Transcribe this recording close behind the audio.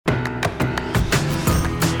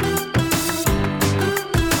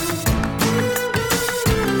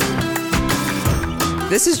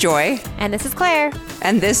This is Joy. And this is Claire.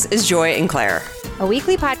 And this is Joy and Claire. A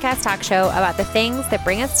weekly podcast talk show about the things that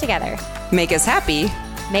bring us together. Make us happy.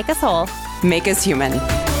 Make us whole. Make us human.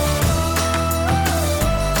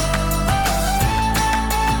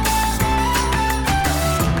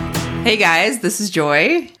 Hey guys, this is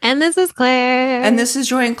Joy. And this is Claire. And this is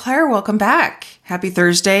Joy and Claire. Welcome back. Happy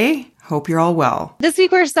Thursday. Hope you're all well. This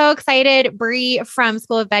week, we're so excited. Bree from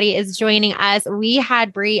School of Betty is joining us. We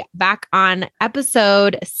had Bree back on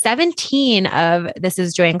episode 17 of This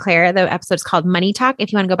is Joy and Claire. The episode is called Money Talk.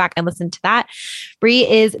 If you want to go back and listen to that, Bree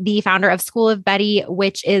is the founder of School of Betty,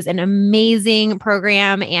 which is an amazing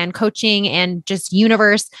program and coaching and just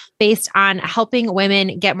universe based on helping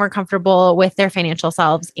women get more comfortable with their financial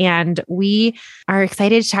selves. And we are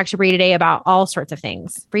excited to talk to Bree today about all sorts of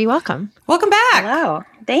things. Bree, welcome. Welcome back. Hello.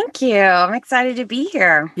 Thank you. I'm excited to be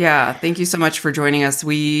here. Yeah. Thank you so much for joining us.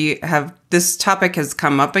 This topic has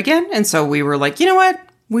come up again. And so we were like, you know what?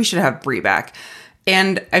 We should have Bree back.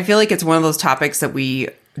 And I feel like it's one of those topics that we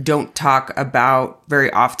don't talk about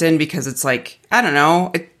very often because it's like, I don't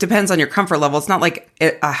know, it depends on your comfort level. It's not like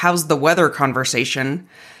a how's the weather conversation.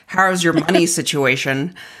 How's your money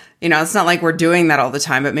situation? You know, it's not like we're doing that all the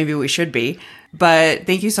time, but maybe we should be. But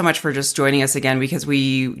thank you so much for just joining us again, because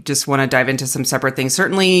we just want to dive into some separate things.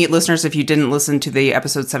 Certainly, listeners, if you didn't listen to the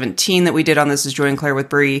episode 17 that we did on This is Joy and Claire with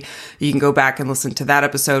Bree, you can go back and listen to that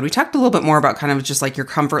episode. We talked a little bit more about kind of just like your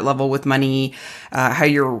comfort level with money, how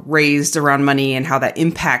you're raised around money and how that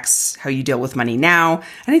impacts how you deal with money now.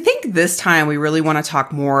 And I think this time we really want to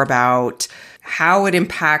talk more about how it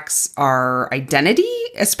impacts our identity,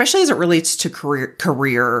 especially as it relates to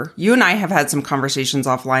career. You and I have had some conversations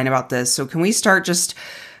offline about this. So can we start just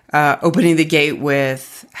opening the gate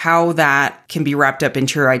with how that can be wrapped up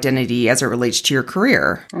into your identity as it relates to your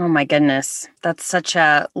career? Oh my goodness. That's such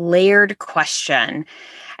a layered question.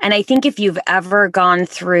 And I think if you've ever gone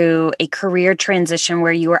through a career transition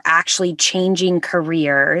where you were actually changing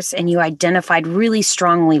careers and you identified really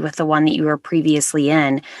strongly with the one that you were previously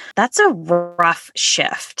in, that's a rough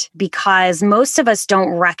shift, because most of us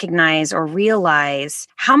don't recognize or realize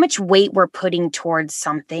how much weight we're putting towards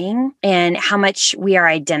something and how much we are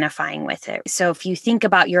identifying with it. So if you think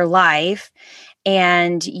about your life,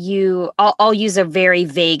 and I'll use a very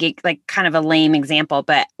vague, like kind of a lame example,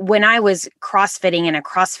 but when I was CrossFitting and a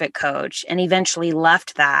CrossFit coach and eventually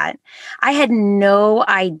left that, I had no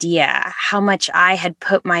idea how much I had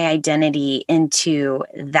put my identity into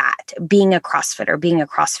that, being a CrossFitter, being a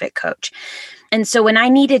CrossFit coach. And so when I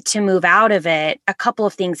needed to move out of it, a couple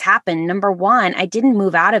of things happened. Number one, I didn't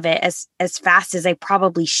move out of it as fast as I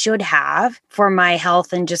probably should have for my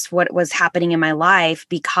health and just what was happening in my life,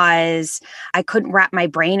 because I couldn't wrap my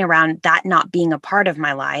brain around that not being a part of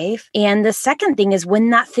my life. And the second thing is,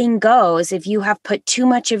 when that thing goes, if you have put too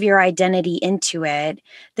much of your identity into it,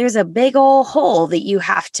 there's a big old hole that you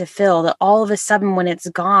have to fill, that all of a sudden when it's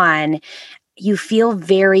gone, you feel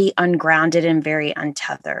very ungrounded and very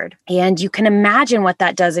untethered. And you can imagine what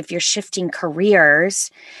that does if you're shifting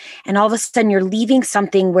careers and all of a sudden you're leaving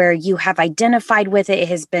something where you have identified with it. It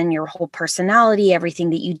has been your whole personality,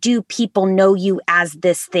 everything that you do. People know you as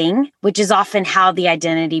this thing, which is often how the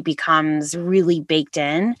identity becomes really baked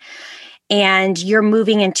in. And you're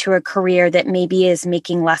moving into a career that maybe is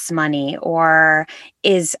making less money, or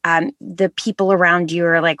is the people around you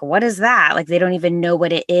are like, what is that? Like, they don't even know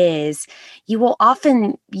what it is. You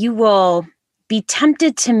will be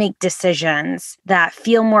tempted to make decisions that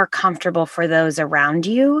feel more comfortable for those around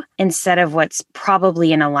you instead of what's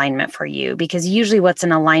probably in alignment for you. Because usually what's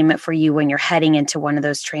in alignment for you when you're heading into one of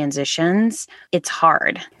those transitions, it's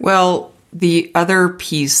hard. Well, the other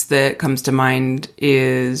piece that comes to mind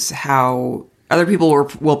is how other people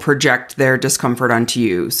will project their discomfort onto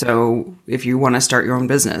you. So if you want to start your own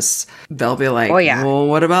business, they'll be like, well,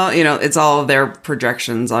 what about, it's all their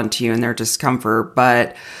projections onto you and their discomfort.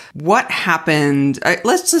 But what happened?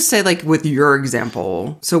 Let's just say, like, with your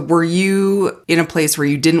example. So were you in a place where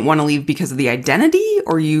you didn't want to leave because of the identity,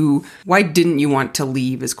 or why didn't you want to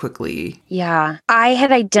leave as quickly? Yeah, I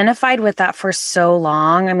had identified with that for so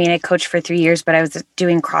long. I mean, I coached for 3 years, but I was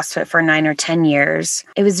doing CrossFit for 9 or 10 years.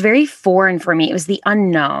 It was very foreign for me. It was the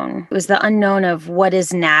unknown. It was the unknown of what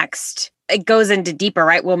is next. It goes into deeper,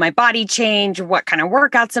 right? Will my body change? What kind of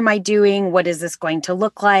workouts am I doing? What is this going to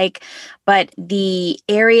look like? But the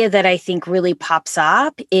area that I think really pops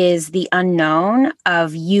up is the unknown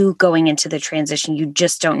of you going into the transition. You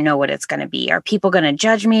just don't know what it's going to be. Are people going to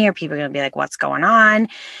judge me? Are people going to be like, what's going on?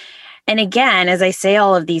 And again, as I say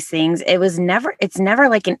all of these things, it's never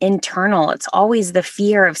like an internal. It's always the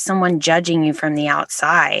fear of someone judging you from the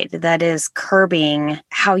outside that is curbing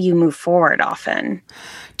how you move forward often.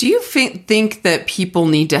 Do you think that people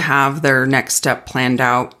need to have their next step planned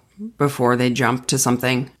out before they jump to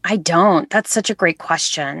something? I don't. That's such a great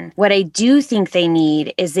question. What I do think they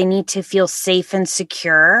need to feel safe and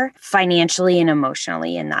secure financially and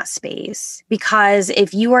emotionally in that space. Because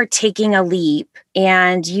if you are taking a leap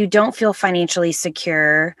and you don't feel financially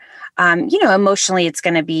secure, emotionally it's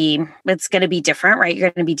going to be different, right?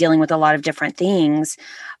 You're going to be dealing with a lot of different things.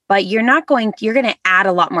 But you're going to add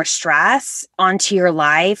a lot more stress onto your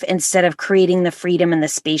life instead of creating the freedom and the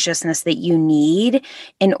spaciousness that you need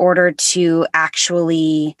in order to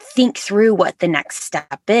actually think through what the next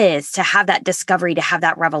step is, to have that discovery, to have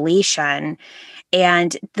that revelation.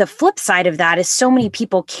 And the flip side of that is so many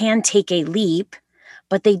people can take a leap,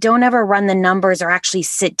 but they don't ever run the numbers or actually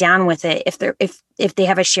sit down with it if they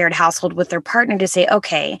have a shared household with their partner to say,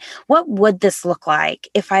 okay, what would this look like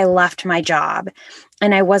if I left my job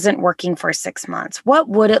and I wasn't working for 6 months? What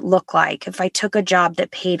would it look like if I took a job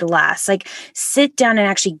that paid less? Like, sit down and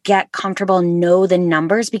actually get comfortable and know the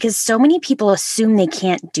numbers, because so many people assume they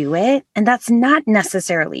can't do it. And that's not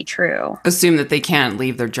necessarily true. Assume that they can't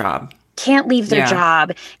leave their job. Can't leave their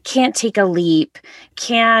job, can't take a leap,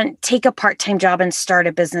 can't take a part-time job and start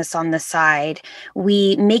a business on the side.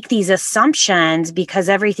 We make these assumptions because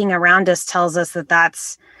everything around us tells us that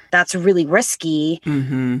that's really risky.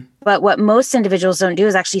 Mm-hmm. But what most individuals don't do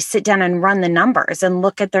is actually sit down and run the numbers and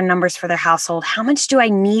look at their numbers for their household. How much do I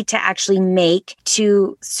need to actually make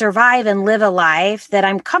to survive and live a life that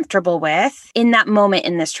I'm comfortable with in that moment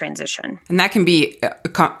in this transition? And that can be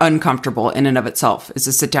uncomfortable in and of itself, is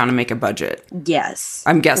to sit down and make a budget. Yes.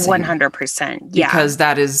 I'm guessing. 100%. Yeah. Because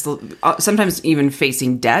that is sometimes even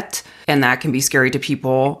facing debt, and that can be scary to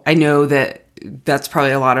people. I know that's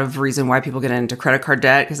probably a lot of reason why people get into credit card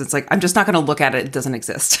debt, because it's like, I'm just not going to look at it. It doesn't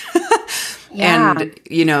exist. Yeah.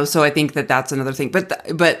 And, so I think that's another thing.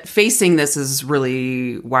 But facing this is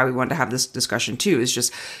really why we wanted to have this discussion too, is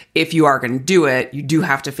just, if you are going to do it, you do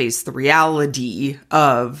have to face the reality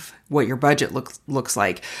of what your budget looks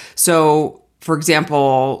like. So, for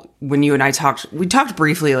example, when you and I we talked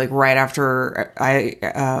briefly, like right after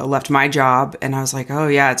I left my job, and I was like, oh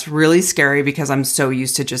yeah, it's really scary because I'm so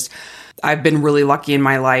used to I've been really lucky in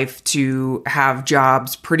my life to have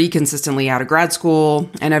jobs pretty consistently out of grad school,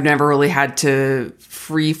 and I've never really had to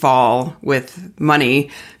free fall with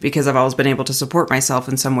money because I've always been able to support myself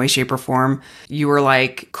in some way, shape, or form. You were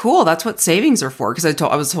like, cool, that's what savings are for. Because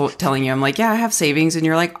I was telling you, I'm like, yeah, I have savings. And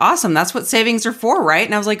you're like, awesome, that's what savings are for, right?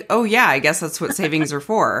 And I was like, oh yeah, I guess that's what savings are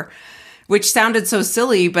for. Which sounded so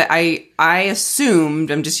silly, but I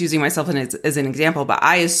assumed, I'm just using myself as an example, but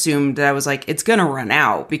I assumed that I was like, it's going to run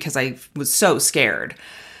out because I was so scared.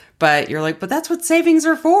 But you're like, but that's what savings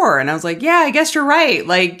are for. And I was like, yeah, I guess you're right.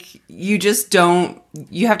 Like, you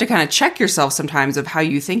have to kind of check yourself sometimes of how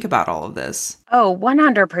you think about all of this. Oh,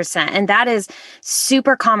 100%. And that is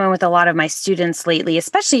super common with a lot of my students lately,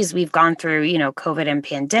 especially as we've gone through, COVID and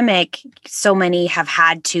pandemic. So many have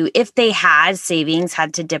had to, if they had savings,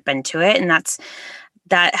 had to dip into it. And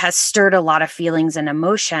that has stirred a lot of feelings and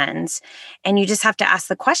emotions. And you just have to ask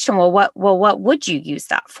the question, what would you use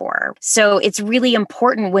that for? So it's really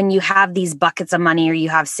important when you have these buckets of money or you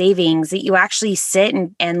have savings that you actually sit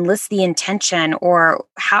and list the intention, or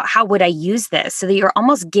how would I use this? So that you're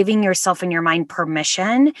almost giving yourself in your mind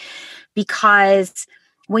permission, because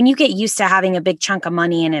when you get used to having a big chunk of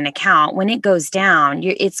money in an account, when it goes down,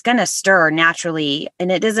 it's going to stir naturally. And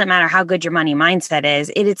it doesn't matter how good your money mindset is.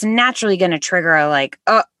 It's naturally going to trigger like,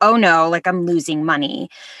 oh no, like I'm losing money.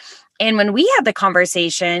 And when we had the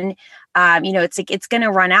conversation, it's like, it's going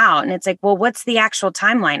to run out. And it's like, well, what's the actual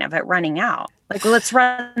timeline of it running out? Like, well, let's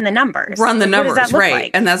run the numbers. Run the numbers, right.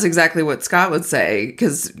 Like? And that's exactly what Scott would say,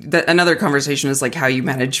 because another conversation is like how you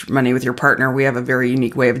manage money with your partner. We have a very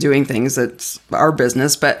unique way of doing things. It's our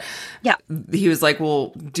business. But yeah, he was like,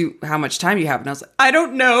 well, how much time do you have? And I was like, I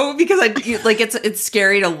don't know, because it's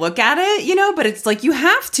scary to look at it, but it's like, you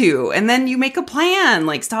have to. And then you make a plan,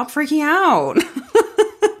 like, stop freaking out.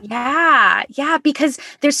 Yeah, because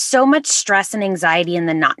there's so much stress and anxiety in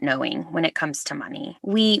the not knowing when it comes to money.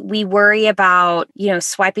 We worry about,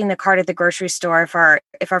 swiping the card at the grocery store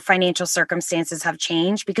if our financial circumstances have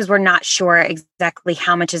changed, because we're not sure exactly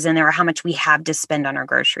how much is in there or how much we have to spend on our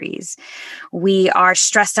groceries. We are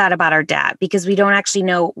stressed out about our debt because we don't actually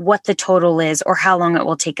know what the total is or how long it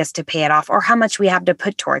will take us to pay it off or how much we have to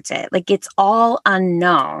put towards it. Like, it's all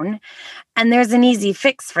unknown. And there's an easy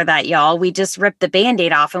fix for that, y'all. We just rip the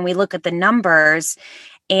Band-Aid off and we look at the numbers.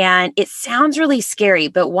 And it sounds really scary,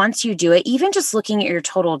 but once you do it, even just looking at your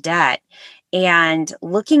total debt and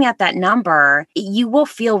looking at that number, you will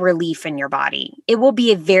feel relief in your body. It will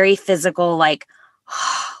be a very physical, like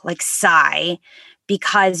sigh,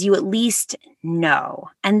 because you at least know.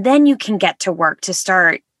 And then you can get to work to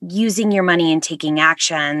start using your money and taking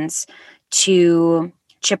actions to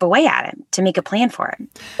chip away at it, to make a plan for it.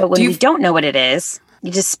 But when you don't know what it is,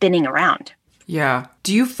 you're just spinning around. Yeah.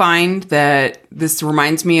 Do you find that this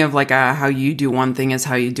reminds me of like how you do one thing is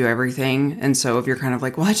how you do everything? And so if you're kind of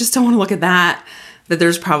like, well, I just don't want to look at that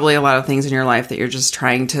there's probably a lot of things in your life that you're just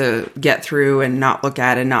trying to get through and not look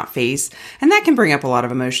at and not face. And that can bring up a lot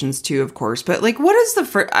of emotions too, of course. But like, what is the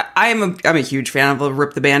first, I'm a huge fan of a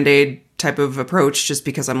rip the Band-Aid type of approach, just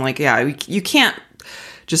because I'm like, yeah, you can't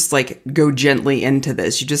just like go gently into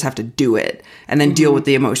this. You just have to do it and then deal with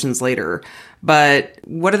the emotions later. But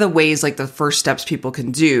what are the ways, like the first steps people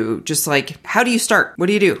can do? Just like, how do you start? What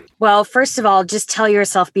do you do? Well, first of all, just tell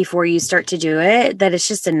yourself before you start to do it that it's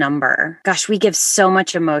just a number. Gosh, we give so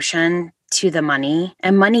much emotion to the money,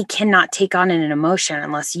 and money cannot take on an emotion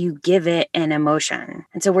unless you give it an emotion.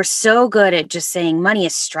 And so we're so good at just saying money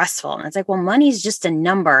is stressful. And it's like, well, money is just a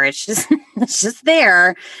number. It's just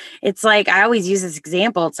there. It's like, I always use this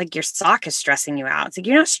example. It's like your sock is stressing you out. It's like,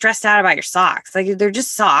 you're not stressed out about your socks. Like, they're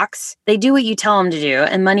just socks. They do what you tell them to do.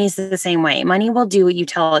 And money's the same way. Money will do what you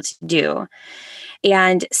tell it to do.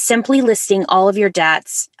 And simply listing all of your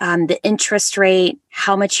debts, the interest rate,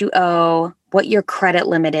 how much you owe, what your credit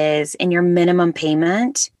limit is, and your minimum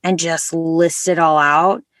payment, and just list it all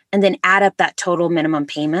out. And then add up that total minimum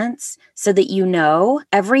payments so that you know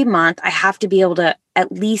every month I have to be able to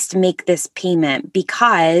at least make this payment,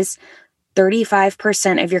 because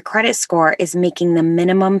 35% of your credit score is making the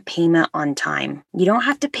minimum payment on time. You don't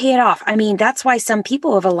have to pay it off. I mean, that's why some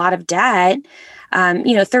people have a lot of debt.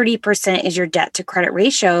 30% is your debt to credit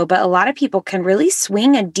ratio, but a lot of people can really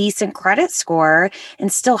swing a decent credit score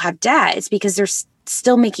and still have debt. It's because they're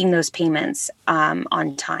still making those payments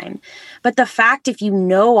on time. But the fact, if you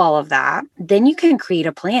know all of that, then you can create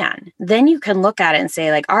a plan. Then you can look at it and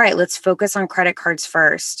say, like, all right, let's focus on credit cards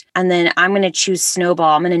first. And then I'm going to choose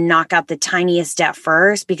snowball. I'm going to knock out the tiniest debt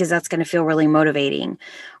first, because that's going to feel really motivating.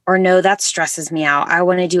 Or no, that stresses me out. I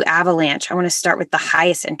want to do avalanche. I want to start with the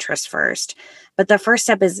highest interest first. But the first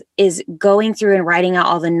step is going through and writing out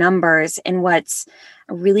all the numbers. And what's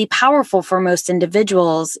really powerful for most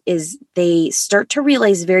individuals is they start to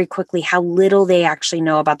realize very quickly how little they actually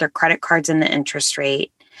know about their credit cards and the interest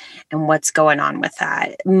rate and what's going on with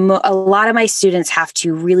that. A lot of my students have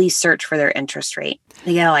to really search for their interest rate.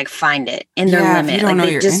 They gotta like find it in their limit. Like,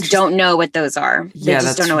 they just don't know what those are. They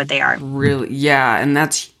just don't know what they are. Really, yeah, and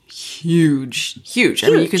that's huge. I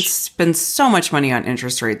mean, you could spend so much money on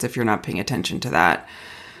interest rates if you're not paying attention to that.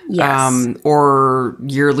 Yes. Or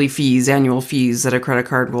yearly fees, annual fees that a credit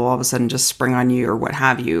card will all of a sudden just spring on you or what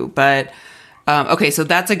have you. But okay, so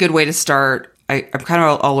that's a good way to start. I'm kind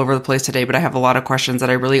of all over the place today, but I have a lot of questions that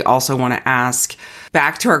I really also want to ask.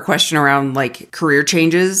 Back to our question around like career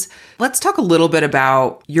changes. Let's talk a little bit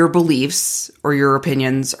about your beliefs or your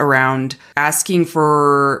opinions around asking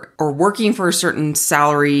for or working for a certain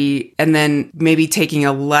salary and then maybe taking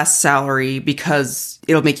a less salary because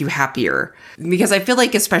it'll make you happier. Because I feel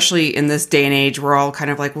like, especially in this day and age, we're all kind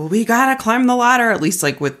of like, well, we got to climb the ladder, at least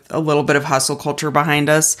like with a little bit of hustle culture behind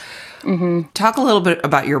us. Mm-hmm. Talk a little bit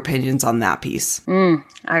about your opinions on that piece. I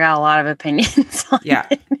got a lot of opinions on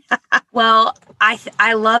it. Well,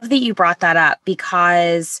 I love that you brought that up,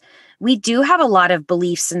 because we do have a lot of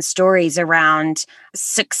beliefs and stories around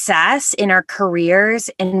success in our careers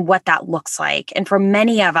and what that looks like. And for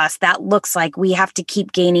many of us, that looks like we have to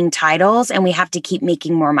keep gaining titles and we have to keep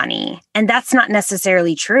making more money. And that's not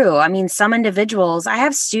necessarily true. I mean, some individuals, I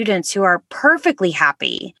have students who are perfectly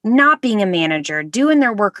happy not being a manager, doing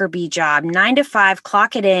their worker bee job, 9 to 5,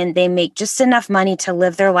 clock it in. They make just enough money to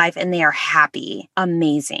live their life and they are happy.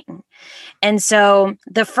 Amazing. And so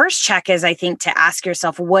the first check is, I think, to ask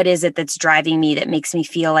yourself, what is it that's driving me that makes me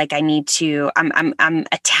feel like I need to, I'm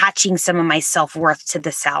attaching some of my self-worth to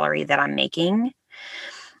the salary that I'm making.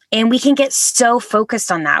 And we can get so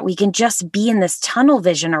focused on that. We can just be in this tunnel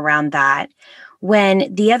vision around that,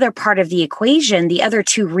 when the other part of the equation, the other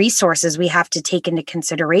two resources we have to take into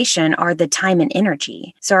consideration are the time and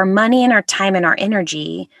energy. So our money and our time and our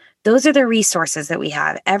energy, those are the resources that we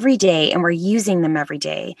have every day, and we're using them every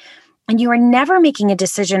day. And you are never making a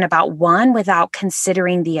decision about one without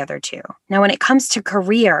considering the other two. Now, when it comes to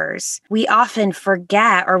careers, we often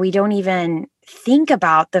forget, or we don't even think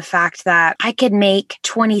about the fact that I could make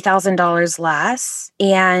 $20,000 less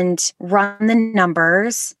and run the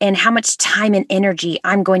numbers and how much time and energy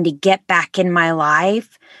I'm going to get back in my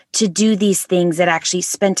life to do these things that actually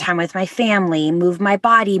spend time with my family, move my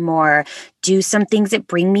body more, do some things that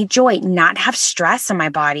bring me joy, not have stress in my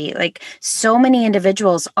body. Like so many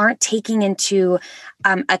individuals aren't taking into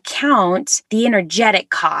account the energetic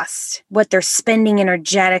cost, what they're spending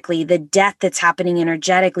energetically, the death that's happening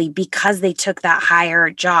energetically because they took that higher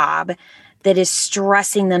job that is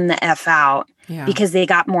stressing them the F out. Yeah. Because they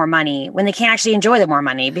got more money when they can't actually enjoy the more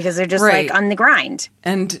money because they're just like on the grind.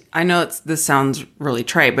 And I know this sounds really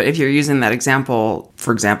trite, but if you're using that example,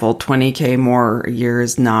 for example, 20K more a year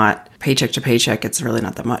is not paycheck to paycheck. It's really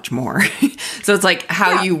not that much more. So it's like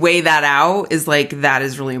how you weigh that out is like, that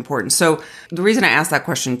is really important. So the reason I asked that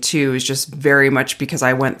question too is just very much because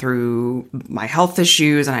I went through my health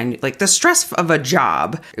issues and I like the stress of a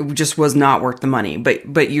job, it just was not worth the money.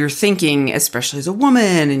 But you're thinking, especially as a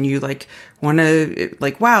woman, and you like want to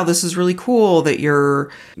like, wow, this is really cool that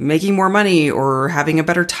you're making more money or having a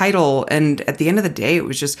better title. And at the end of the day, it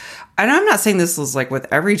was just, and I'm not saying this is like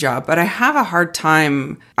with every job, but I have a hard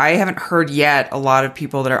time. I haven't heard yet a lot of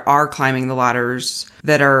people that are climbing the ladders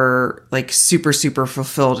that are like super, super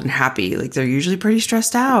fulfilled and happy. Like they're usually pretty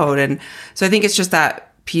stressed out. And so I think it's just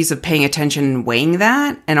that piece of paying attention and weighing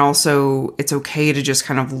that. And also it's okay to just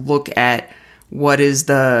kind of look at what is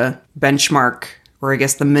the benchmark, or I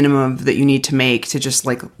guess the minimum that you need to make to just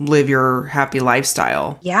like live your happy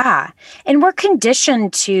lifestyle. Yeah. And we're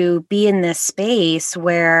conditioned to be in this space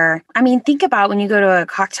where, I mean, think about when you go to a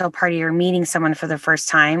cocktail party or meeting someone for the first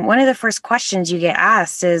time, one of the first questions you get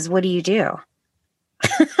asked is, what do you do?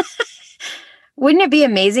 Wouldn't it be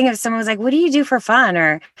amazing if someone was like, what do you do for fun?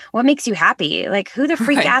 Or what makes you happy? Like, who the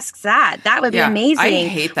freak asks that? That would be amazing. I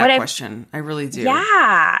hate that question. I really do.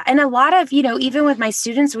 Yeah. And a lot of, even with my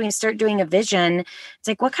students, when we start doing a vision, it's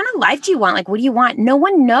like, what kind of life do you want? Like, what do you want? No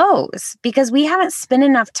one knows because we haven't spent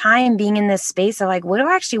enough time being in this space of like, what do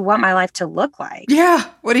I actually want my life to look like? Yeah.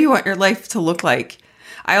 What do you want your life to look like?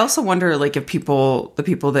 I also wonder, like, if the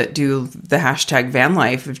people that do the hashtag van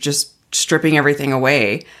life, of just stripping everything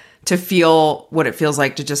away to feel what it feels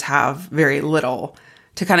like to just have very little,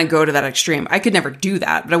 to kind of go to that extreme. I could never do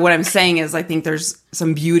that. But what I'm saying is I think there's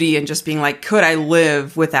some beauty in just being like, could I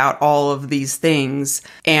live without all of these things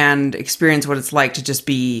and experience what it's like to just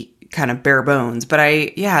be kind of bare bones? But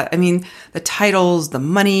I mean, the titles, the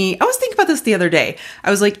money. I was thinking about this the other day.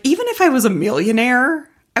 I was like, even if I was a millionaire,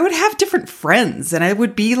 I would have different friends, and I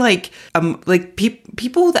would be like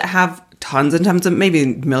people that have tons and tons of, maybe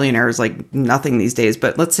millionaires like nothing these days,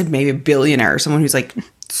 but let's say maybe a billionaire, someone who's like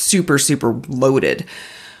super, super loaded.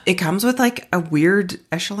 It comes with like a weird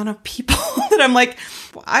echelon of people that I'm like,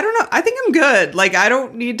 I don't know. I think I'm good. Like, I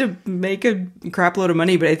don't need to make a crap load of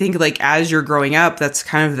money, but I think like as you're growing up, that's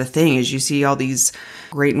kind of the thing, is you see all these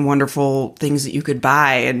great and wonderful things that you could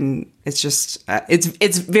buy. And it's just,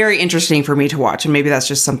 it's very interesting for me to watch. And maybe that's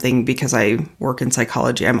just something because I work in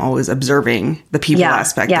psychology. I'm always observing the people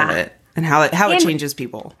aspect of it. And how it changes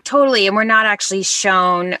people. Totally. And we're not actually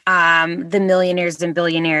shown the millionaires and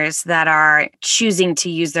billionaires that are choosing to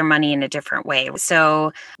use their money in a different way.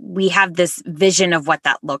 So we have this vision of what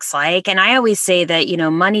that looks like. And I always say that,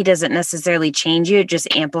 money doesn't necessarily change you. It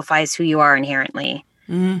just amplifies who you are inherently.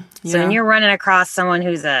 So when you're running across someone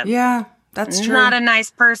who's that's true. Not a nice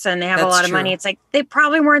person. They have a lot of money. It's like they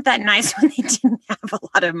probably weren't that nice when they didn't have a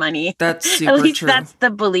lot of money. That's super At least true. That's the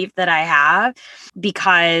belief that I have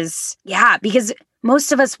because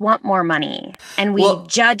most of us want more money and we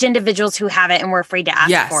judge individuals who have it and we're afraid to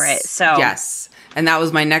ask for it. So yes. And that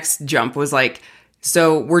was my next jump, was like,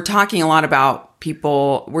 so we're talking a lot about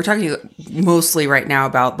people. We're talking mostly right now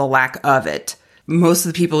about the lack of it. Most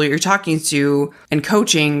of the people you're talking to and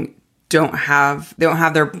coaching don't have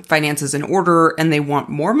their finances in order, and they want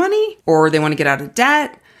more money or they want to get out of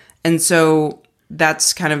debt. And so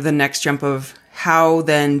that's kind of the next jump of how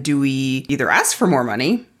then do we either ask for more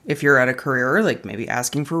money if you're at a career, like maybe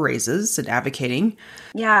asking for raises and advocating.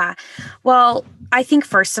 Yeah. Well, I think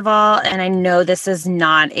first of all, and I know this is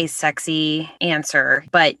not a sexy answer,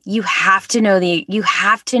 but you have to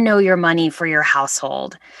know your money for your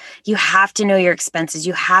household. You have to know your expenses.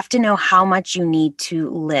 You have to know how much you need to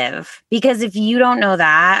live. Because if you don't know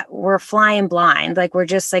that, we're flying blind. Like we're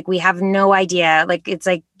just like, we have no idea. Like it's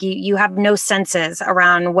like you have no senses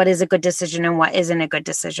around what is a good decision and what isn't a good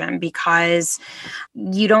decision because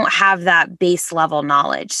you don't have that base level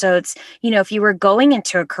knowledge. So it's, if you were going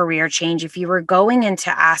into a career change, if you were going in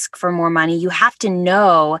to ask for more money, you have to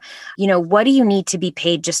know, what do you need to be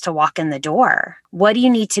paid just to walk in the door? What do you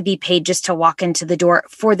need to be paid just to walk into the door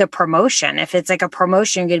for the promotion? If it's like a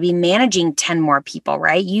promotion, you're going to be managing 10 more people,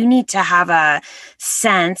 right? You need to have a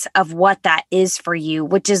sense of what that is for you,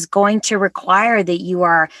 which is going to require that you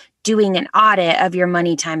are doing an audit of your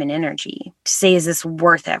money, time, and energy to say, is this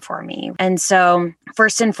worth it for me? And so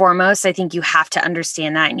first and foremost, I think you have to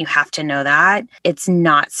understand that and you have to know that. It's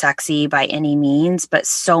not sexy by any means, but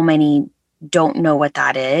so many don't know what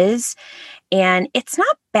that is. And it's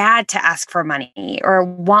not bad to ask for money or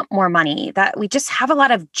want more money. That we just have a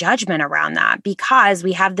lot of judgment around that because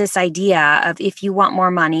we have this idea of if you want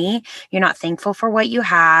more money, you're not thankful for what you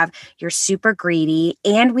have, you're super greedy.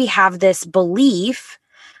 And we have this belief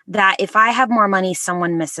that if I have more money,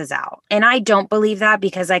 someone misses out. And I don't believe that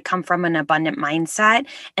because I come from an abundant mindset.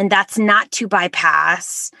 And that's not to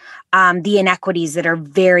bypass the inequities that are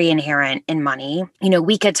very inherent in money.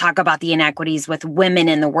 We could talk about the inequities with women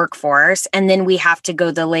in the workforce, and then we have to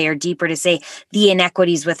go the layer deeper to say the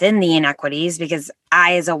inequities within the inequities, because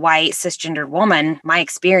I, as a white cisgendered woman, my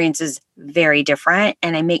experience is very different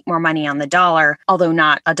and I make more money on the dollar, although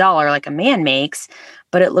not a dollar like a man makes,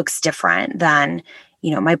 but it looks different than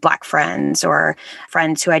my Black friends or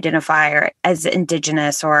friends who identify as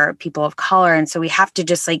Indigenous or people of color. And so we have to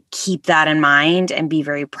just keep that in mind and be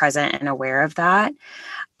very present and aware of that.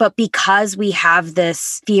 But because we have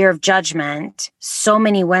this fear of judgment, so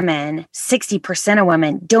many women, 60% of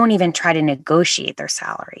women, don't even try to negotiate their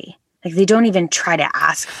salary. They don't even try to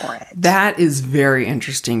ask for it. That is very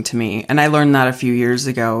interesting to me. And I learned that a few years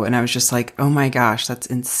ago. And I was just like, oh my gosh, that's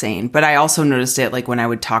insane. But I also noticed it when I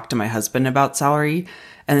would talk to my husband about salary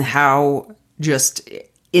and how just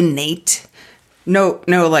innate, no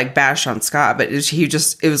bash on Scott, but it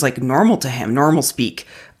was normal to him, normal speak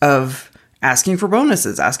of asking for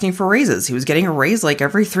bonuses, asking for raises. He was getting a raise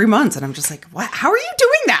every 3 months. And I'm just like, what? How are you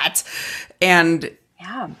doing that? And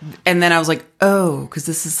then I was like, oh, because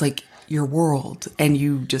this is your world and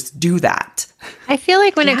you just do that. I feel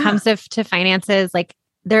like when it comes to finances,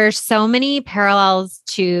 there's so many parallels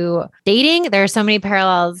to dating. There are so many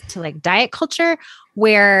parallels to diet culture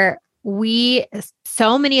where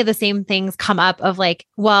so many of the same things come up of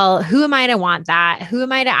well, who am I to want that? Who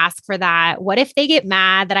am I to ask for that? What if they get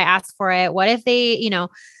mad that I ask for it? What if they,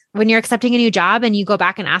 when you're accepting a new job and you go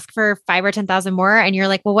back and ask for 5,000 or 10,000 more and you're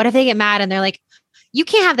like, well, what if they get mad? And they're like, you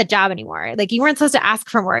can't have the job anymore. You weren't supposed to ask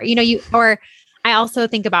for more, or I also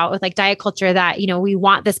think about with diet culture that, we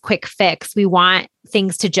want this quick fix. We want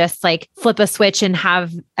things to just flip a switch and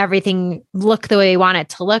have everything look the way we want it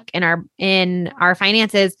to look in our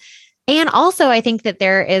finances. And also I think that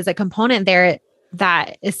there is a component there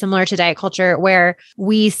that is similar to diet culture where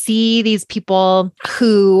we see these people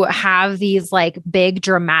who have these big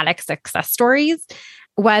dramatic success stories,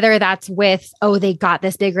 whether that's with, they got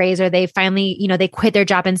this big raise or they finally, they quit their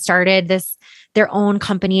job and started their own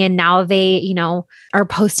company. And now they, are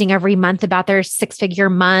posting every month about their 6-figure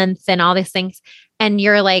month and all these things. And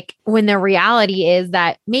you're when the reality is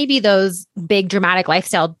that maybe those big dramatic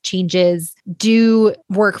lifestyle changes do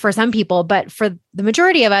work for some people, but for the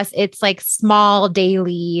majority of us, it's small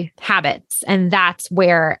daily habits. And that's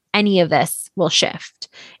where any of this will shift.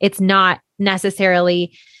 It's not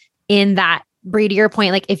necessarily in that. Bree, to your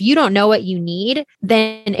point, if you don't know what you need,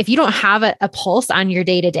 then if you don't have a pulse on your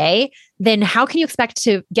day to day, then how can you expect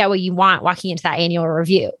to get what you want walking into that annual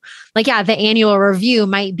review? The annual review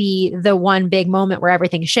might be the one big moment where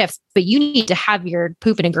everything shifts, but you need to have your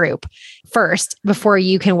poop in a group first before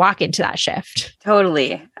you can walk into that shift.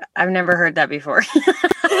 Totally. I've never heard that before.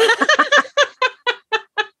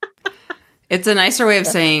 It's a nicer way of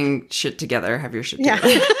saying shit together. Have your shit together.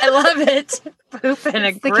 I love it. Poop in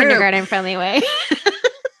a group. The kindergarten friendly way.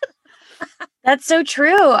 That's so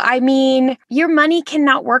true. I mean, your money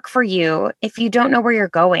cannot work for you if you don't know where you're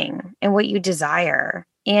going and what you desire.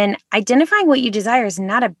 And identifying what you desire is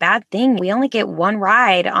not a bad thing. We only get one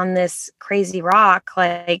ride on this crazy rock,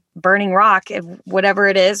 burning rock, whatever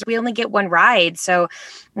it is. We only get one ride. So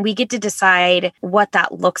we get to decide what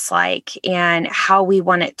that looks like and how we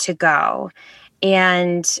want it to go.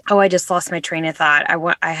 And, I just lost my train of thought.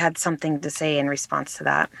 I had something to say in response to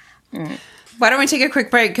that. Why don't we take a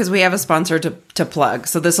quick break because we have a sponsor to plug.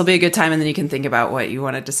 So this will be a good time and then you can think about what you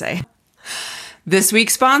wanted to say. This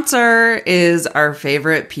week's sponsor is our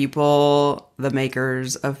favorite people, the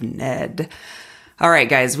makers of Ned. All right,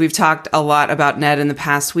 guys, we've talked a lot about Ned in the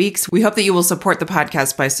past weeks. We hope that you will support the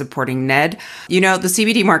podcast by supporting Ned. The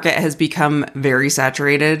CBD market has become very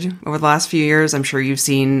saturated over the last few years. I'm sure you've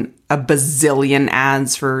seen a bazillion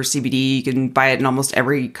ads for CBD. You can buy it in almost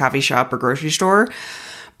every coffee shop or grocery store.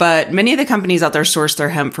 But many of the companies out there source their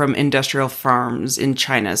hemp from industrial farms in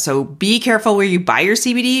China. So be careful where you buy your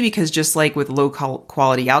CBD, because just like with low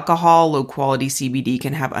quality alcohol, low quality CBD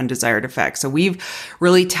can have undesired effects. So we've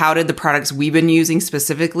really touted the products we've been using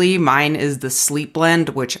specifically. Mine is the Sleep Blend,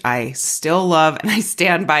 which I still love and I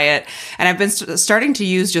stand by it. And I've been starting to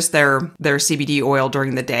use just their CBD oil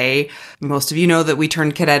during the day. Most of you know that we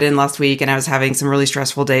turned cadet in last week and I was having some really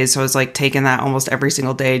stressful days. So I was like taking that almost every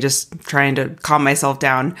single day, just trying to calm myself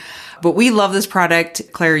down. But we love this product.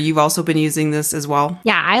 Claire, you've also been using this as well.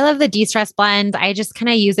 Yeah, I love the de-stress blend. I just kind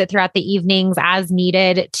of use it throughout the evenings as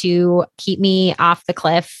needed to keep me off the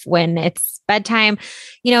cliff when it's bedtime.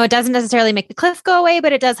 It doesn't necessarily make the cliff go away,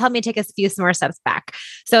 but it does help me take a few more steps back.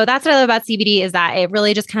 So that's what I love about CBD, is that it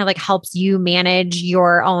really just kind of like helps you manage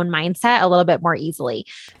your own mindset a little bit more easily.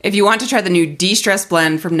 If you want to try the new de-stress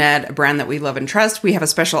blend from Ned, a brand that we love and trust, we have a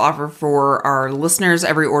special offer for our listeners.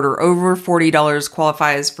 Every order over $40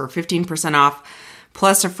 qualifies for 15% off,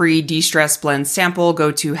 plus a free de-stress blend sample.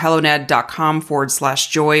 Go to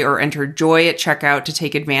helloned.com/joy or enter joy at checkout to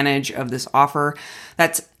take advantage of this offer.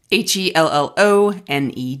 That's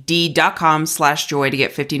HELLONED.com/joy to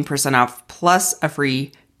get 15% off plus a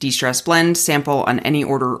free de-stress blend sample on any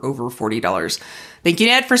order over $40. Thank you,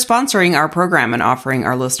 Ned, for sponsoring our program and offering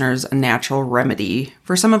our listeners a natural remedy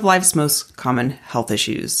for some of life's most common health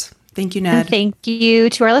issues. Thank you, Ned. And thank you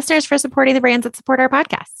to our listeners for supporting the brands that support our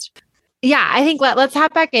podcast. Yeah, I think let's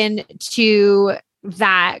hop back into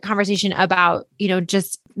that conversation about,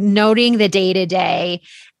 just noting the day-to-day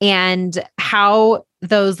and how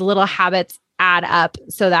those little habits add up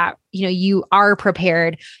so that, you are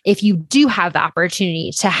prepared if you do have the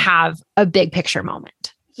opportunity to have a big picture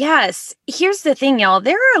moment. Yes. Here's the thing, y'all.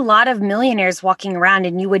 There are a lot of millionaires walking around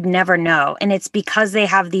and you would never know. And it's because they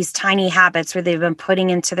have these tiny habits where they've been putting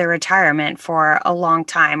into their retirement for a long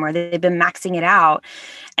time, or they've been maxing it out.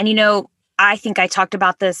 And, I think I talked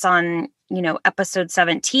about this on, episode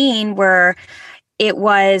 17, where it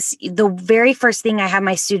was the very first thing I have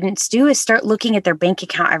my students do is start looking at their bank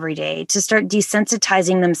account every day, to start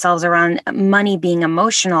desensitizing themselves around money being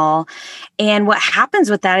emotional. And what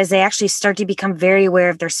happens with that is they actually start to become very aware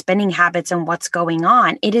of their spending habits and what's going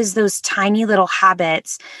on. It is those tiny little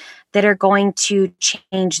habits that are going to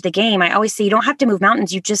change the game. I always say you don't have to move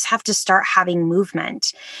mountains. You just have to start having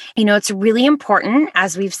movement. It's really important,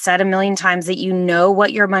 as we've said a million times, that you know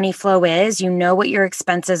what your money flow is, you know what your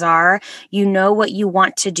expenses are, you know what you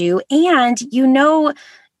want to do, and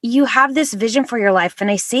you have this vision for your life. And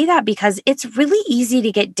I say that because it's really easy to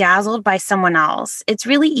get dazzled by someone else. It's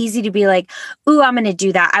really easy to be like, ooh, I'm going to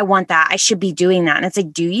do that. I want that. I should be doing that. And it's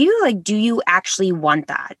like, do you? Do you actually want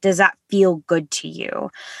that? Does that feel good to you?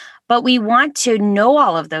 But we want to know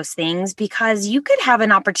all of those things, because you could have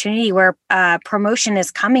an opportunity where promotion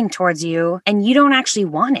is coming towards you and you don't actually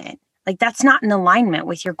want it. That's not in alignment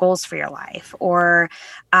with your goals for your life, or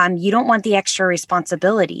you don't want the extra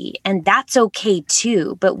responsibility, and that's okay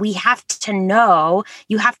too. But you have to know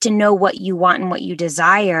what you want and what you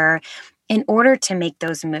desire in order to make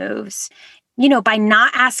those moves. By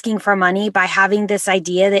not asking for money, by having this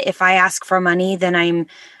idea that if I ask for money, then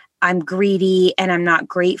I'm greedy and I'm not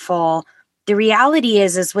grateful. The reality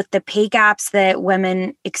is with the pay gaps that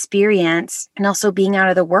women experience, and also being out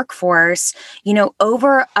of the workforce,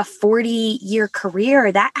 over a 40-year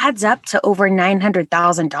career, that adds up to over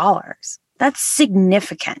 $900,000. That's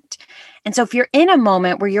significant. And so if you're in a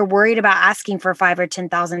moment where you're worried about asking for $5,000 or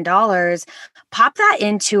 $10,000, pop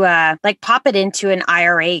it into an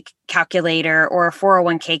IRA calculator or a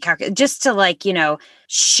 401k calculator, just to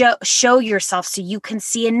show yourself so you can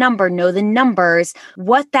see a number, know the numbers,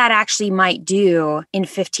 what that actually might do in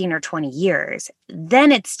 15 or 20 years.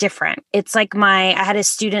 Then it's different. It's like I had a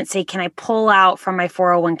student say, can I pull out from my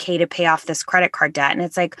 401k to pay off this credit card debt? And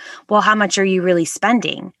it's like, well, how much are you really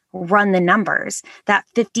spending? Run the numbers. That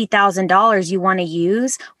 $50,000 you want to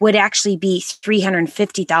use would actually be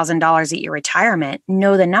 $350,000 at your retirement.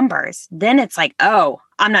 Know the numbers. Then it's like, oh,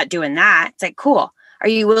 I'm not doing that. It's like, cool. Are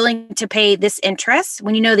you willing to pay this interest?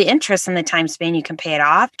 When you know the interest and the time span you can pay it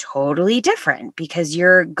off, totally different, because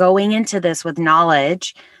you're going into this with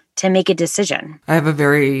knowledge to make a decision. I have a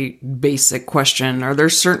very basic question. Are there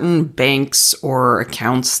certain banks or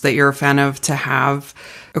accounts that you're a fan of to have?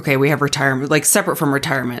 Okay, we have retirement, separate from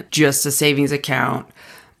retirement, just a savings account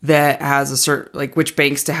that has a certain, which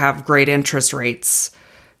banks to have great interest rates.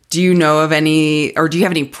 Do you know of any, or do you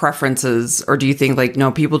have any preferences? Or do you think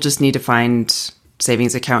no, people just need to find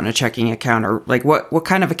savings account and a checking account, or what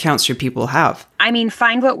kind of accounts should people have?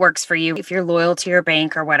 Find what works for you. If you're loyal to your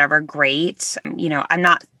bank or whatever, great. I'm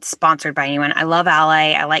not sponsored by anyone. I love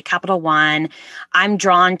Ally. I like Capital One. I'm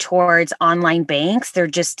drawn towards online banks. They're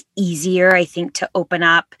just easier, I think, to open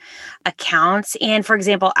up accounts. And for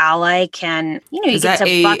example, Ally can, you Is that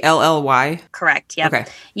ALLY? Correct. Yep. Okay.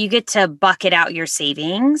 You get to bucket out your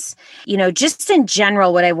savings. Just in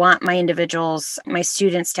general, what I want my individuals, my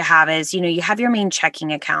students to have is, you have your main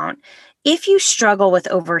checking account. If you struggle with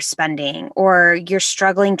overspending or you're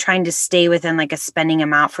struggling trying to stay within like a spending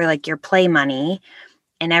amount for like your play money,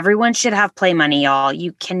 and everyone should have play money, y'all,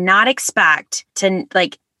 you cannot expect to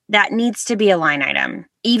that needs to be a line item.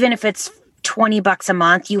 Even if it's $20 a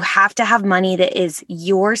month, you have to have money that is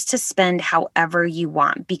yours to spend however you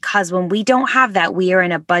want. Because when we don't have that, we are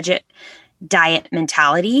in a budget diet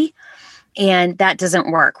mentality. And that doesn't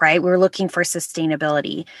work, right? We're looking for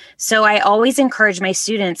sustainability. So I always encourage my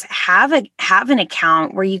students, have an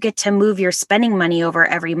account where you get to move your spending money over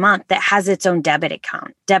every month that has its own debit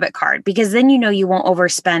card, because then you won't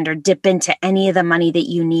overspend or dip into any of the money that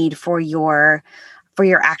you need for your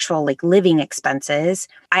actual like living expenses.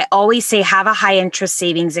 I always say have a high interest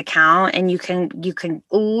savings account, and you can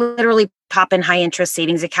literally pop in high interest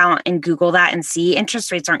savings account and Google that and see.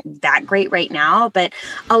 Interest rates aren't that great right now, but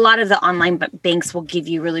a lot of the online banks will give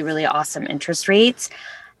you really, really awesome interest rates.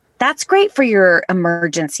 That's great for your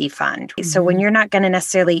emergency fund. Mm-hmm. So when you're not going to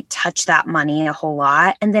necessarily touch that money a whole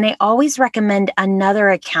lot. And then I always recommend another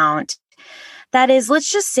account that is, let's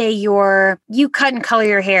just say you cut and color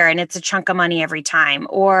your hair and it's a chunk of money every time,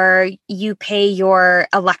 or you pay your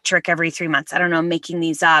electric every 3 months. I don't know, I'm making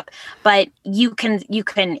these up, but you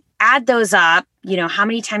can add those up. How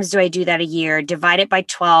many times do I do that a year? Divide it by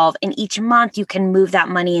 12. And each month you can move that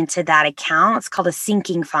money into that account. It's called a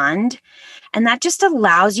sinking fund. And that just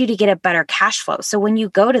allows you to get a better cash flow. So when you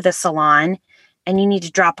go to the salon and you need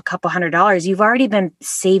to drop a couple $100, you've already been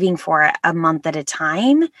saving for it a month at a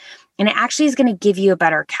time. And it actually is going to give you a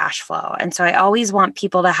better cash flow. And so I always want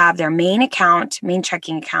people to have their main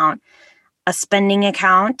checking account, a spending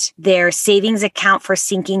account, their savings account for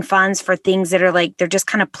sinking funds for things that are like, they're just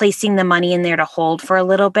kind of placing the money in there to hold for a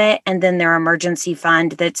little bit. And then their emergency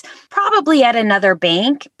fund that's probably at another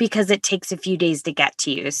bank because it takes a few days to get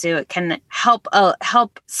to you. So it can help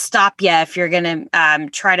stop you if you're going to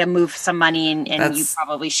try to move some money and you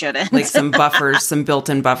probably shouldn't. Like some buffers, some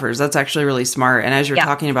built-in buffers. That's actually really smart. And as you're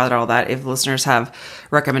talking about all that, if listeners have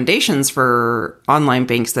recommendations for online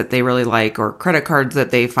banks that they really like, or credit cards that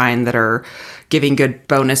they find that are giving good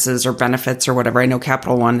bonuses or benefits or whatever. I know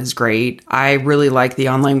Capital One is great. I really like the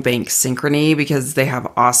online bank Synchrony because they have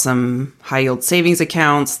awesome high yield savings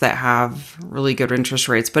accounts that have really good interest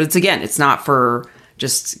rates. But it's not for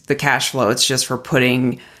just the cash flow. It's just for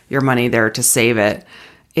putting your money there to save it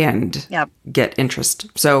and get interest.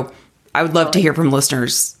 So I would love to hear from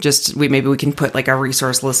listeners. Maybe we can put like a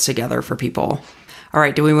resource list together for people. All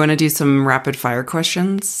right. Do we want to do some rapid fire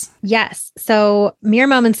questions? Yes. So mere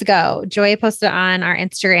moments ago, Joy posted on our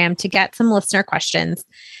Instagram to get some listener questions.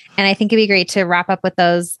 And I think it'd be great to wrap up with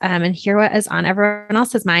those and hear what is on everyone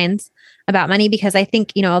else's minds about money, because I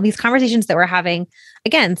think, these conversations that we're having,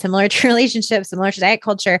 again, similar to relationships, similar to diet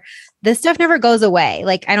culture, this stuff never goes away.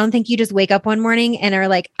 Like, I don't think you just wake up one morning and are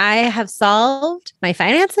like, I have solved my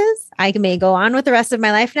finances. I may go on with the rest of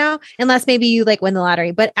my life now, unless maybe you like win the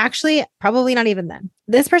lottery, but actually probably not even then.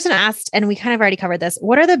 This person asked, and we kind of already covered this,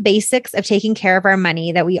 what are the basics of taking care of our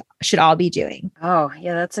money that we should all be doing? Oh,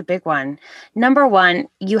 yeah, that's a big one. Number one,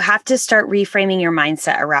 you have to start reframing your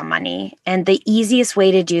mindset around money. And the easiest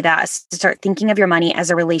way to do that is to start thinking of your money as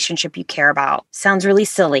a relationship you care about. Sounds really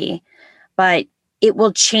silly, but it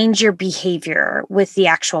will change your behavior with the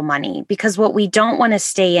actual money, because what we don't want to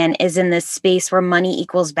stay in is in this space where money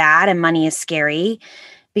equals bad and money is scary,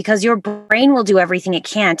 because your brain will do everything it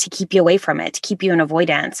can to keep you away from it, to keep you in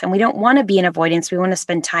avoidance. And we don't want to be in avoidance. We want to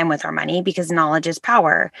spend time with our money because knowledge is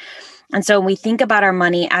power. And so when we think about our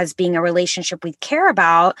money as being a relationship we care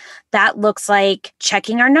about, that looks like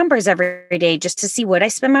checking our numbers every day just to see what I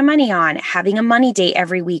spend my money on, having a money date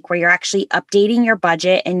every week where you're actually updating your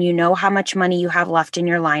budget and you know how much money you have left in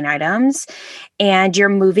your line items and you're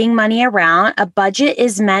moving money around. A budget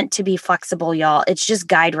is meant to be flexible, y'all. It's just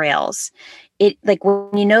guide rails. It like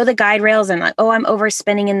when you know the guide rails and like, oh, I'm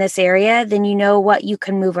overspending in this area, then you know what you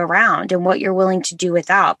can move around and what you're willing to do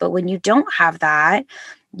without. But when you don't have that,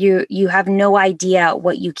 you have no idea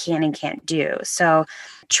what you can and can't do. So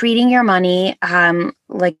treating your money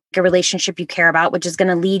like a relationship you care about, which is going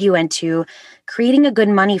to lead you into creating a good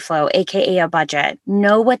money flow, aka a budget.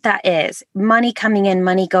 Know what that is. Money coming in,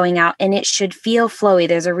 money going out, and it should feel flowy.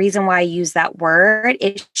 There's a reason why I use that word.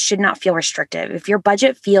 It should not feel restrictive. If your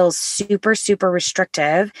budget feels super, super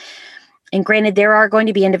restrictive, And granted, there are going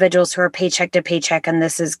to be individuals who are paycheck to paycheck, and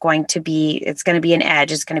this is going to be, it's going to be an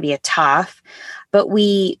edge. It's going to be a tough, but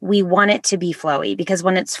we want it to be flowy, because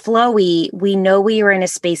when it's flowy, we know we are in a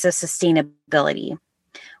space of sustainability.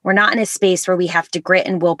 We're not in a space where we have to grit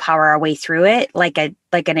and willpower our way through it like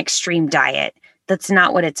an extreme diet. That's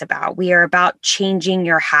not what it's about. We are about changing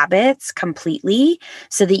your habits completely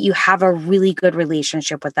so that you have a really good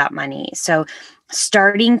relationship with that money. So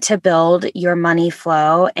starting to build your money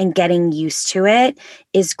flow and getting used to it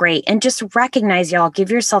is great. And just recognize, y'all,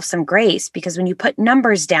 give yourself some grace, because when you put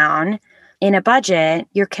numbers down in a budget,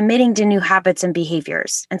 you're committing to new habits and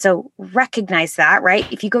behaviors. And so recognize that,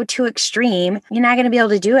 right? If you go too extreme, you're not going to be able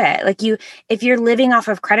to do it. Like if you're living off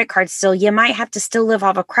of credit cards still, you might have to still live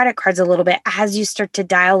off of credit cards a little bit as you start to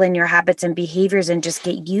dial in your habits and behaviors and just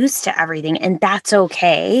get used to everything. And that's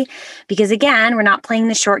okay. Because again, we're not playing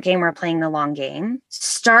the short game, we're playing the long game.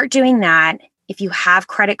 Start doing that. If you have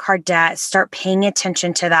credit card debt, start paying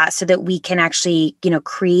attention to that so that we can actually,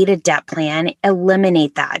 create a debt plan,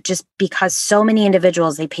 eliminate that, just because so many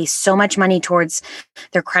individuals, they pay so much money towards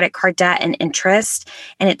their credit card debt and interest,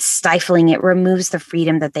 and it's stifling. It removes the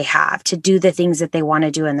freedom that they have to do the things that they want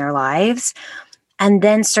to do in their lives. And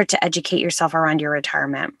then start to educate yourself around your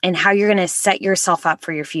retirement and how you're going to set yourself up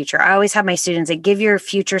for your future. I always have my students, they give your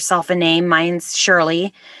future self a name. Mine's Shirley.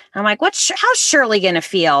 And I'm like, how's Shirley going to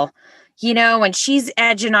feel? When she's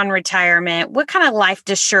edging on retirement, what kind of life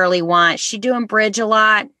does Shirley want? Is she doing bridge a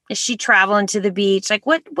lot? Is she traveling to the beach? Like,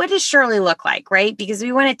 what does Shirley look like, right? Because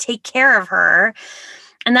we want to take care of her.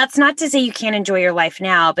 And that's not to say you can't enjoy your life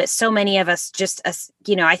now, but so many of us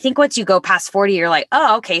I think once you go past 40, you're like,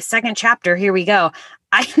 oh, okay, second chapter, here we go.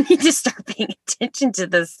 I need to start paying attention to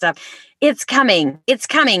this stuff. It's coming. It's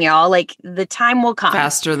coming, y'all. Like, the time will come.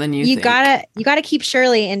 Faster than you think. You gotta keep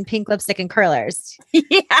Shirley in pink lipstick and curlers.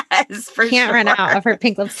 Yes, for Can't run out of her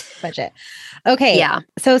pink lipstick budget. Okay. Yeah.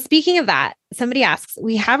 So speaking of that, somebody asks,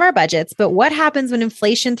 we have our budgets, but what happens when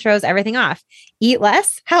inflation throws everything off? Eat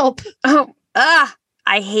less? Help.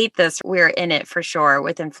 I hate this. We're in it for sure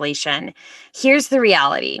with inflation. Here's the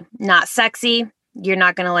reality. Not sexy. You're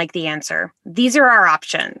not going to like the answer. These are our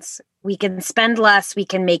options. We can spend less, we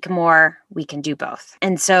can make more, we can do both.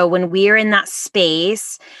 And so when we're in that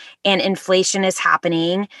space and inflation is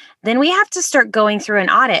happening, then we have to start going through an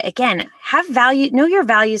audit. Again, have value, know your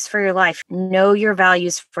values for your life. Know your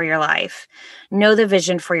values for your life. Know the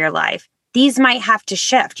vision for your life. These might have to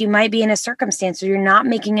shift. You might be in a circumstance where you're not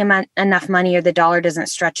making enough money, or the dollar doesn't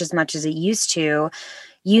stretch as much as it used to.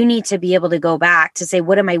 You need to be able to go back to say,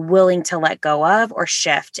 what am I willing to let go of or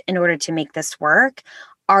shift in order to make this work?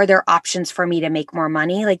 Are there options for me to make more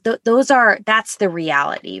money? Like that's the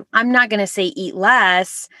reality. I'm not going to say eat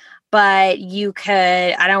less, but you could,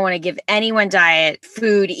 I don't want to give anyone diet,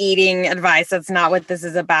 food, eating advice. That's not what this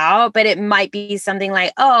is about, but it might be something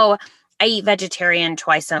like, oh, I eat vegetarian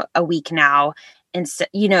twice a week now. And so,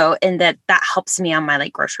 and that helps me on my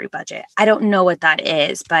grocery budget. I don't know what that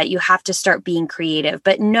is, but you have to start being creative.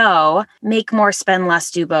 But no, make more, spend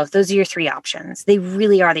less, do both. Those are your three options. They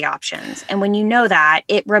really are the options. And when you know that,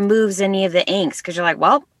 it removes any of the angst, because you're like,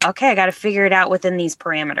 well, okay, I got to figure it out within these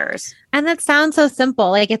parameters. And that sounds so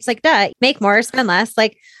simple. It's like, duh, make more, spend less.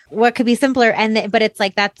 What could be simpler? But it's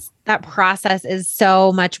like, that process is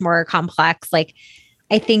so much more complex.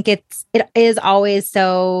 I think it is always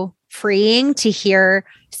so freeing to hear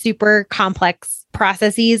super complex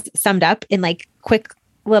processes summed up in quick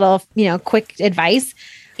little, quick advice.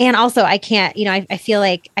 And also I can't, I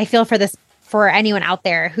feel for anyone out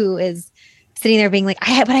there who is sitting there being like,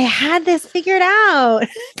 but I had this figured out.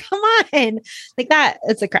 Come on. That,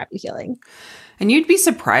 it's a crappy feeling. And you'd be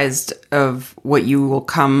surprised of what you will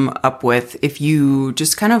come up with if you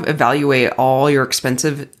just kind of evaluate all your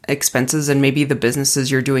expenses and maybe the businesses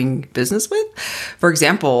you're doing business with. For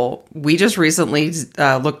example, we just recently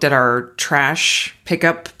looked at our trash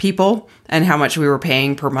pickup people and how much we were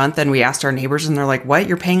paying per month. And we asked our neighbors and they're like, what?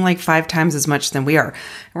 You're paying 5 times as much than we are.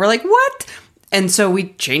 And we're like, what? And so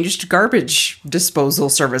we changed garbage disposal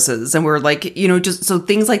services, and we're like, just so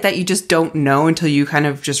things like that, you just don't know until you kind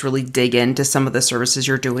of just really dig into some of the services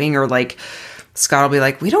you're doing. Or Scott will be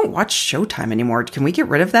like, we don't watch Showtime anymore. Can we get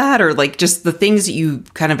rid of that? Or just the things that you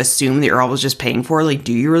kind of assume that you're always just paying for.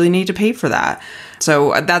 Do you really need to pay for that?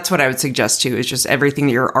 So that's what I would suggest too, is just everything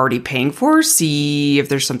that you're already paying for, see if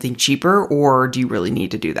there's something cheaper, or do you really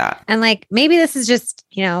need to do that? And maybe this is just,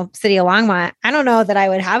 City of Longmont. I don't know that I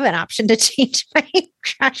would have an option to change my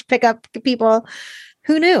trash pickup people.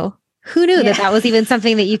 Who knew? Who knew that was even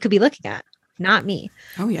something that you could be looking at? not me.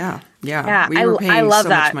 Oh, yeah. Yeah. Yeah, We were paying I love so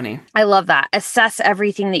that. much money. I love that. Assess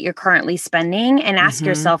everything that you're currently spending and ask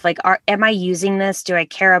yourself, like, am I using this? Do I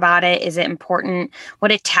care about it? Is it important?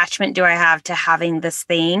 What attachment do I have to having this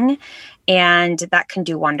thing? And that can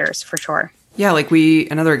do wonders for sure. Yeah, like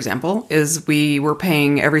another example is we were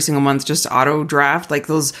paying every single month just auto draft, like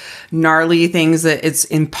those gnarly things that it's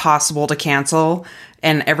impossible to cancel.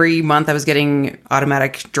 And every month I was getting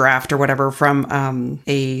automatic draft or whatever from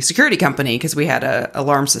a security company because we had a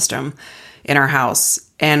alarm system in our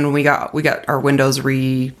house. And we got our windows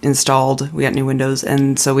reinstalled. We got new windows.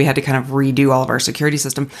 And so we had to kind of redo all of our security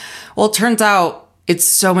system. Well, it turns out it's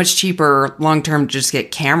so much cheaper long-term to just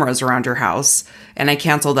get cameras around your house. And I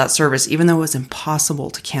canceled that service, even though it was impossible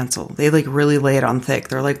to cancel. They like really lay it on thick.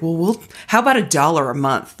 They're like, well, how about $1 a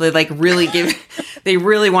month? They like really they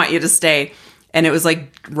really want you to stay. And it was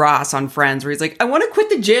like Ross on Friends where he's like, I want to quit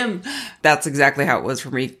the gym. That's exactly how it was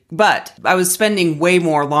for me. But I was spending way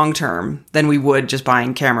more long-term than we would just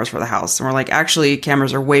buying cameras for the house. And we're like, actually,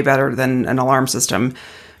 cameras are way better than an alarm system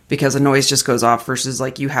because a noise just goes off versus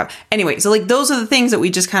like you have. Anyway, so like those are the things that we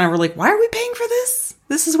just kind of were like, why are we paying for this?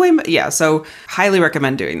 This is yeah. So highly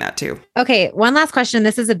recommend doing that too. Okay. One last question.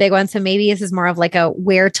 This is a big one. So maybe this is more of like a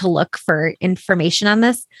where to look for information on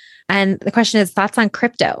this. And the question is thoughts on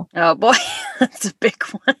crypto. Oh boy, that's a big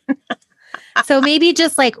one. So maybe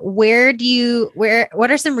just like,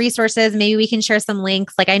 what are some resources? Maybe we can share some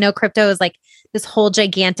links. Like I know crypto is like this whole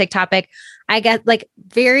gigantic topic. I get like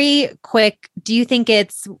very quick. Do you think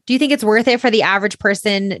it's worth it for the average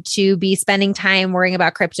person to be spending time worrying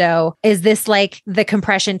about crypto? Is this like the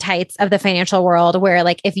compression tights of the financial world where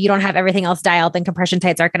like, if you don't have everything else dialed, then compression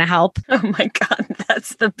tights aren't going to help? Oh my God,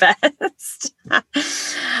 that's the best.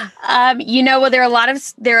 Well, there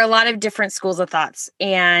are a lot of different schools of thoughts,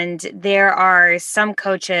 and there are some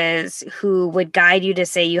coaches who would guide you to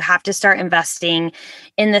say you have to start investing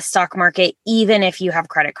in the stock market, even if you have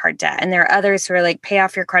credit card debt. And there are others who are like, pay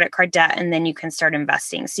off your credit card debt and then you can start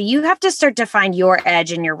investing. So you have to start to find your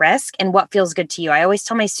edge and your risk and what feels good to you. I always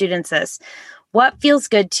tell my students this. What feels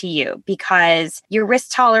good to you? Because your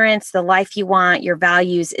risk tolerance, the life you want, your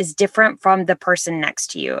values is different from the person next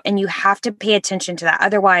to you. And you have to pay attention to that.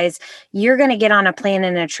 Otherwise, you're going to get on a plan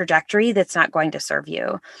and a trajectory that's not going to serve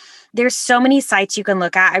you. There's so many sites you can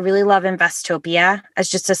look at. I really love Investopia as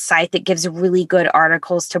just a site that gives really good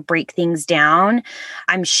articles to break things down.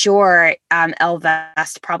 I'm sure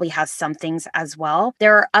Ellevest probably has some things as well.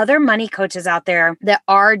 There are other money coaches out there that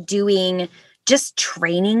are doing just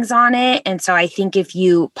trainings on it. And so I think if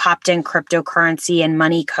you popped in cryptocurrency and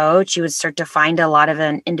money coach, you would start to find a lot of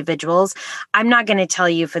individuals. I'm not going to tell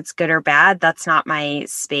you if it's good or bad. That's not my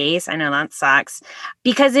space. I know that sucks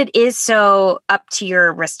because it is so up to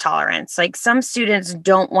your risk tolerance. Like some students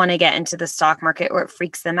don't want to get into the stock market or it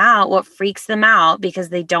freaks them out. What freaks them out because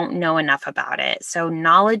they don't know enough about it. So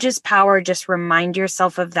knowledge is power. Just remind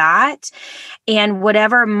yourself of that. And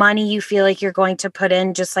whatever money you feel like you're going to put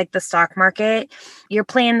in, just like the stock market, you're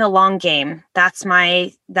playing the long game. That's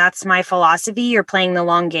my philosophy. You're playing the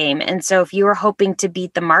long game. And so if you are hoping to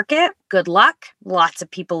beat the market, good luck. Lots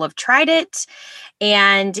of people have tried it.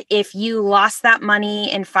 And if you lost that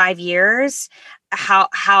money in 5 years,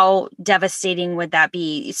 how devastating would that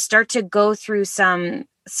be? Start to go through some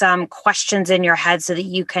questions in your head so that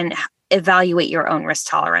you can evaluate your own risk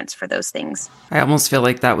tolerance for those things. I almost feel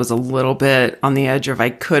like that was a little bit on the edge of I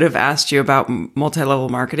could have asked you about multi-level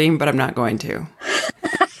marketing, but I'm not going to.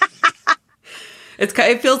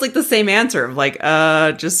 It feels like the same answer of like,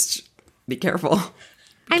 just be careful.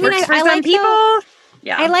 I mean, I like people.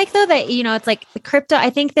 Yeah. I like though that, it's like the crypto. I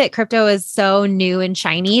think that crypto is so new and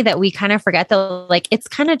shiny that we kind of forget that like, it's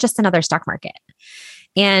kind of just another stock market.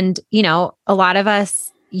 And, a lot of us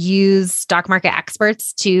use stock market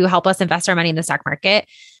experts to help us invest our money in the stock market.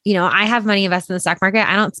 I have money invested in the stock market.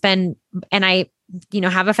 I don't spend, and I,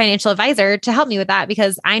 have a financial advisor to help me with that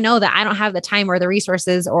because I know that I don't have the time or the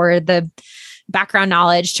resources or the background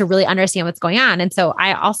knowledge to really understand what's going on. And so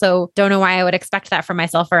I also don't know why I would expect that from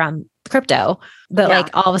myself around crypto, that like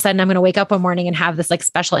all of a sudden I'm going to wake up one morning and have this like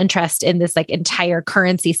special interest in this like entire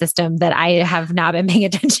currency system that I have not been paying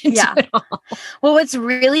attention to at all. Well, what's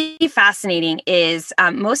really fascinating is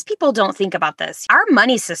most people don't think about this. Our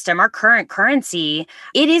money system, our current currency,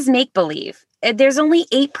 it is make-believe. There's only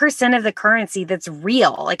 8% of the currency that's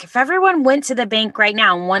real. Like if everyone went to the bank right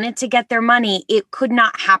now and wanted to get their money, it could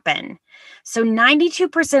not happen. So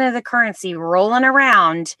 92% of the currency rolling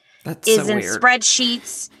around is in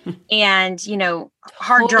spreadsheets and,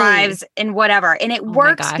 hard drives and whatever. And it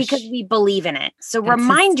works because we believe in it. So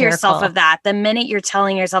remind yourself of that the minute you're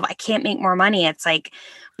telling yourself, I can't make more money. It's like,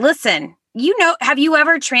 listen, have you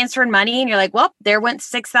ever transferred money and you're like, well, there went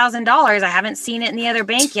 $6,000. I haven't seen it in the other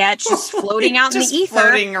bank yet. It's just floating out in the ether.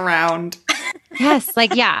 Floating around. Yes.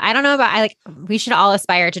 I don't know we should all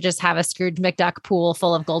aspire to just have a Scrooge McDuck pool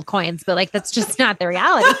full of gold coins, but that's just not the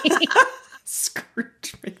reality.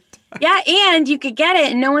 Scrooge McDuck. Yeah. And you could get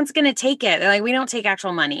it and no one's going to take it. They're like, we don't take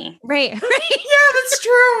actual money. Right. Yeah, that's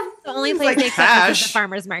true. The only place they accept is the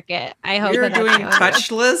farmer's market. I hope you're doing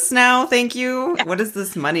touchless now. Thank you. Yeah. What is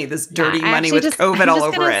this money? This dirty money with COVID all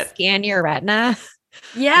over it. Scan your retina.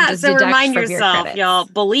 Yeah. So remind yourself, y'all,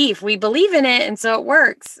 we believe in it. And so it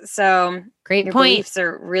works. So great point. Beliefs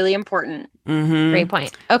are really important. Mm-hmm. Great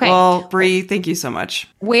point. Okay. Well, Bree, thank you so much.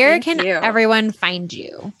 Where can everyone find you?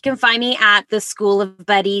 You can find me at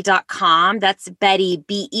theschoolofbetty.com. That's Betty,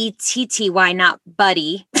 Betty, not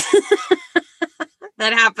Buddy.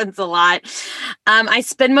 That happens a lot. I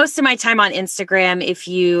spend most of my time on Instagram. If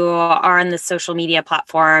you are on the social media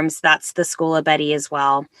platforms, that's the School of Betty as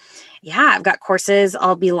well. Yeah, I've got courses.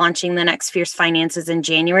 I'll be launching the next Fierce Finances in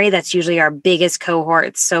January. That's usually our biggest cohort.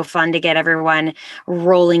 It's so fun to get everyone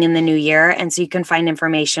rolling in the new year. And so you can find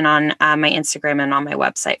information on my Instagram and on my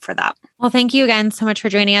website for that. Well, thank you again so much for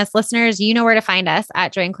joining us. Listeners, you know where to find us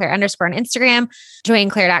at JoyandClaire_ on Instagram,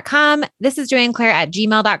 joyandclaire.com. This is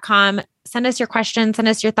joyandclaire@gmail.com. Send us your questions, send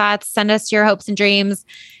us your thoughts, send us your hopes and dreams.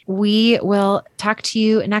 We will talk to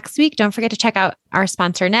you next week. Don't forget to check out our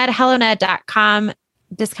sponsor, Ned, helloned.com.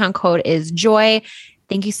 Discount code is JOY.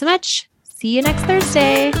 Thank you so much. See you next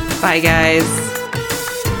Thursday. Bye, guys.